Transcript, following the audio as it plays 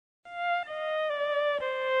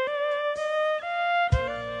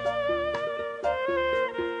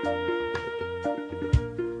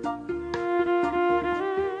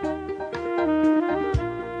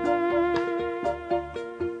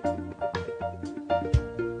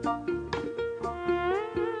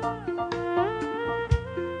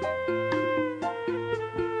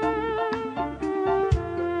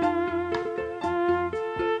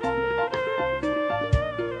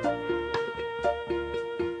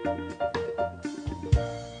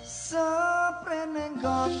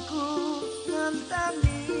Tanganku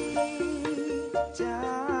ngenteni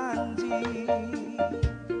janji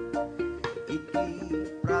iki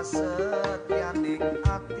prasetyaning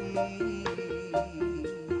ati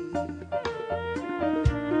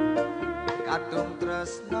kadung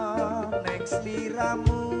tresno ning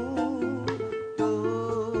sliramu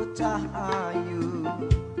duh cahayu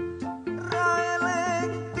ra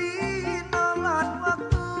eling dina lan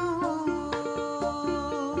wektu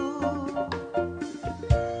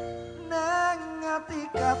neng ati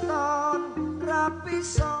katon rapi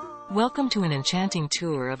so. Welcome to an enchanting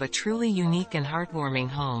tour of a truly unique and heartwarming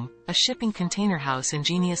home, a shipping container house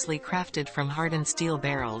ingeniously crafted from hardened steel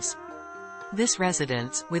barrels. This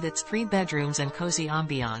residence, with its 3 bedrooms and cozy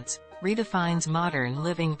ambiance, redefines modern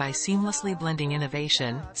living by seamlessly blending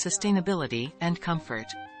innovation, sustainability, and comfort.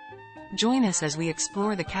 Join us as we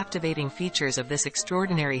explore the captivating features of this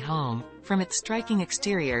extraordinary home, from its striking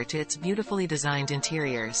exterior to its beautifully designed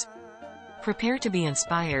interiors. Prepare to be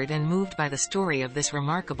inspired and moved by the story of this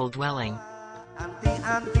remarkable dwelling.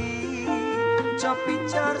 Anti-anti, jo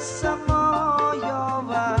pijar semoyo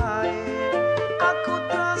wae. Aku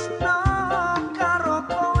tresno karo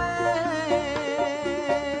kowe.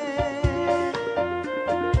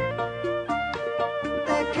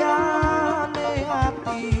 Tekane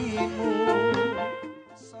atimu.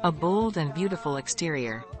 A bold and beautiful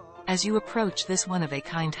exterior. As you approach this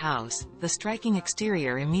one-of-a-kind house, the striking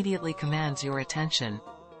exterior immediately commands your attention.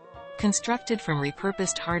 Constructed from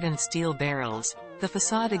repurposed hardened steel barrels, the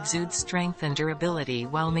facade exudes strength and durability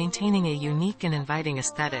while maintaining a unique and inviting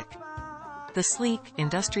aesthetic. The sleek,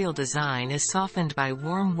 industrial design is softened by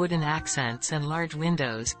warm wooden accents and large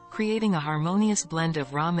windows, creating a harmonious blend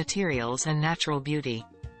of raw materials and natural beauty.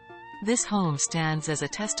 This home stands as a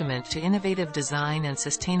testament to innovative design and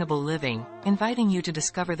sustainable living, inviting you to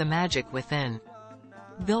discover the magic within.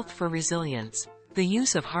 Built for resilience. The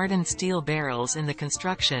use of hardened steel barrels in the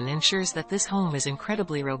construction ensures that this home is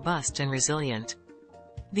incredibly robust and resilient.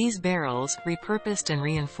 These barrels, repurposed and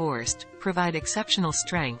reinforced, provide exceptional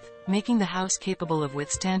strength, making the house capable of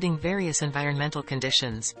withstanding various environmental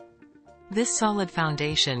conditions. This solid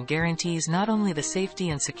foundation guarantees not only the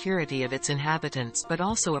safety and security of its inhabitants but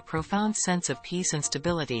also a profound sense of peace and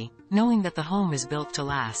stability, knowing that the home is built to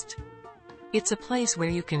last. It's a place where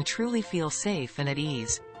you can truly feel safe and at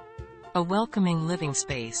ease. A welcoming living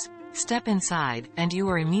space. Step inside, and you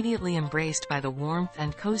are immediately embraced by the warmth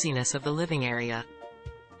and coziness of the living area.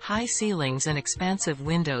 High ceilings and expansive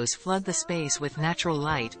windows flood the space with natural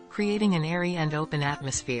light, creating an airy and open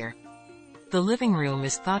atmosphere. The living room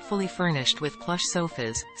is thoughtfully furnished with plush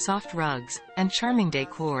sofas, soft rugs, and charming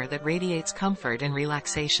decor that radiates comfort and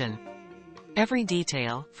relaxation. Every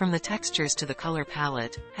detail, from the textures to the color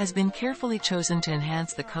palette, has been carefully chosen to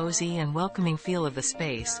enhance the cozy and welcoming feel of the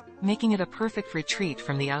space, making it a perfect retreat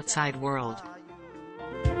from the outside world.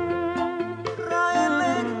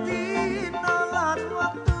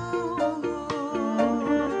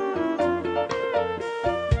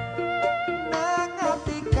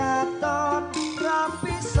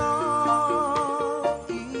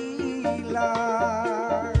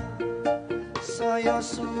 Saya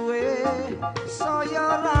suwe, saya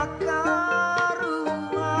ra karuan.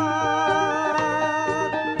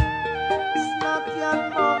 Senadyan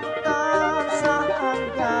mung tansah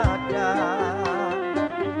anggadang,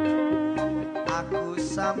 aku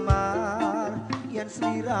samar yen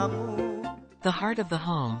sliramu. The heart of the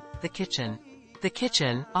home, the kitchen. The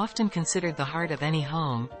kitchen, often considered the heart of any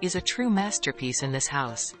home, is a true masterpiece in this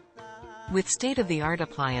house. With state-of-the-art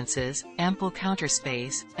appliances, ample counter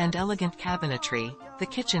space, and elegant cabinetry, the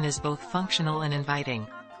kitchen is both functional and inviting.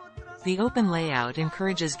 The open layout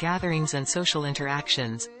encourages gatherings and social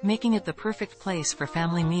interactions, making it the perfect place for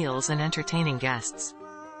family meals and entertaining guests.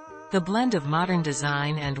 The blend of modern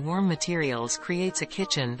design and warm materials creates a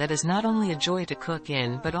kitchen that is not only a joy to cook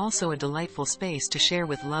in but also a delightful space to share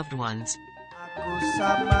with loved ones. Aku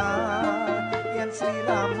sama yen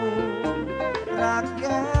sliramu ra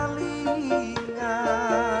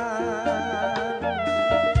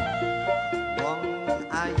wong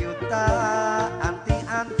ayu ta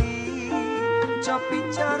anti-anti jo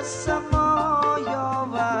pijar semoyo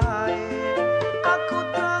wae aku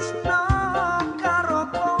tresno karo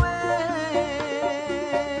kowe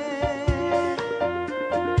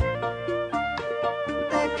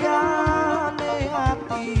tekane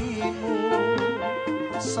atimu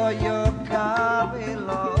saya gawe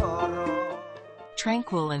loro.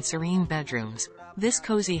 Tranquil and serene bedrooms. This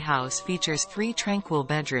cozy house features 3 tranquil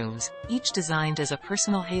bedrooms, each designed as a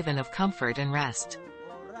personal haven of comfort and rest.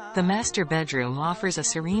 The master bedroom offers a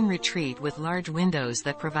serene retreat with large windows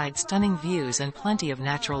that provide stunning views and plenty of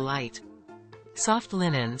natural light. Soft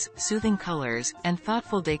linens, soothing colors, and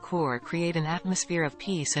thoughtful decor create an atmosphere of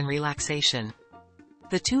peace and relaxation.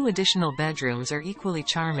 The 2 additional bedrooms are equally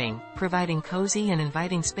charming, providing cozy and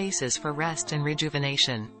inviting spaces for rest and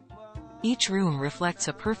rejuvenation. Each room reflects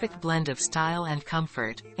a perfect blend of style and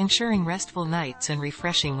comfort, ensuring restful nights and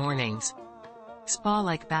refreshing mornings.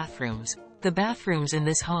 Spa-like bathrooms. The bathrooms in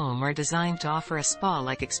this home are designed to offer a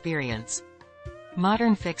spa-like experience.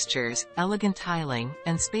 Modern fixtures, elegant tiling,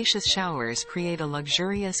 and spacious showers create a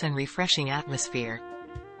luxurious and refreshing atmosphere.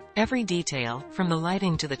 Every detail, from the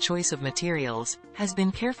lighting to the choice of materials, has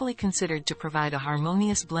been carefully considered to provide a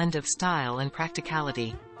harmonious blend of style and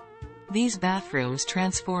practicality. These bathrooms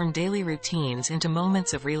transform daily routines into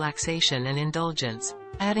moments of relaxation and indulgence,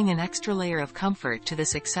 adding an extra layer of comfort to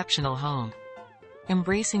this exceptional home.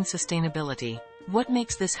 Embracing sustainability. What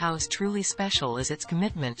makes this house truly special is its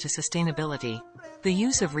commitment to sustainability. The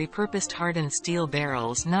use of repurposed hardened steel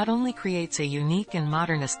barrels not only creates a unique and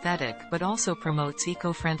modern aesthetic but also promotes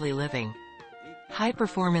eco-friendly living.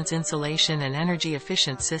 High-performance insulation and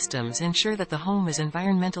energy-efficient systems ensure that the home is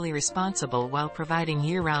environmentally responsible while providing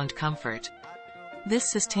year-round comfort. This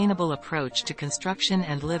sustainable approach to construction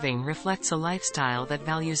and living reflects a lifestyle that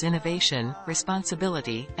values innovation,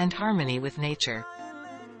 responsibility, and harmony with nature.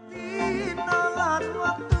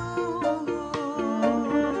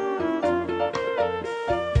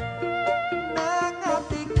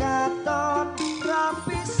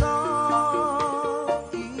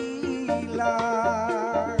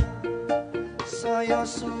 Saya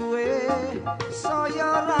suwe,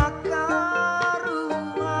 saya ra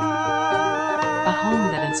karuan. A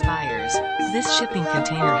home that inspires. This shipping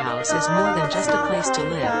container house is more than just a place to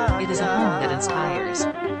live, it is a home that inspires.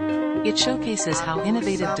 It showcases how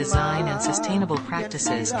innovative design and sustainable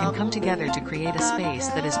practices can come together to create a space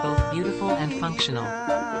that is both beautiful and functional.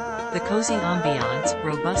 The cozy ambiance,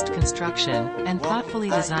 robust construction, and thoughtfully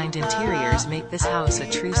designed interiors make this house a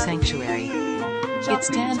true sanctuary. It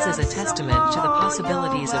stands as a testament to the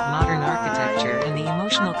possibilities of modern architecture and the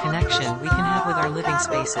emotional connection we can have with our living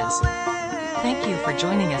spaces. Thank you for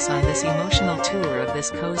joining us on this emotional tour of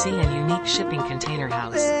this cozy and unique shipping container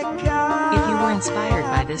house. If you were inspired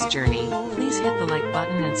by this journey, please hit the like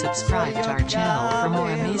button and subscribe to our channel for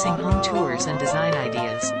more amazing home tours and design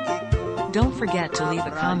ideas. Don't forget to leave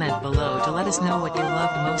a comment below to let us know what you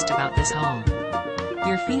loved most about this home.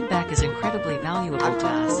 Your feedback is incredibly valuable to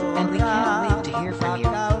us, and we can't wait to hear from you.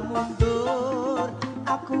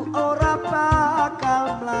 Aku ora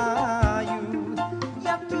bakal mlayu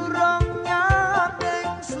yen durung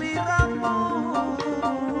nyandeng sliramu.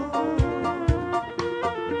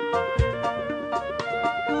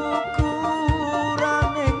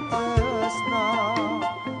 Ukuraning tresno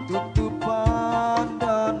dudu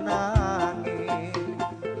bondo nanging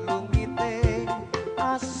lungiting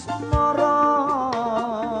asmara.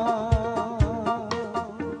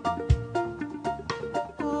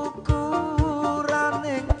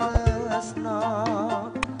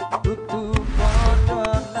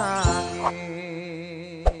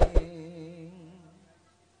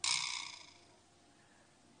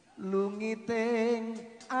 Lungiting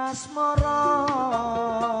asmara.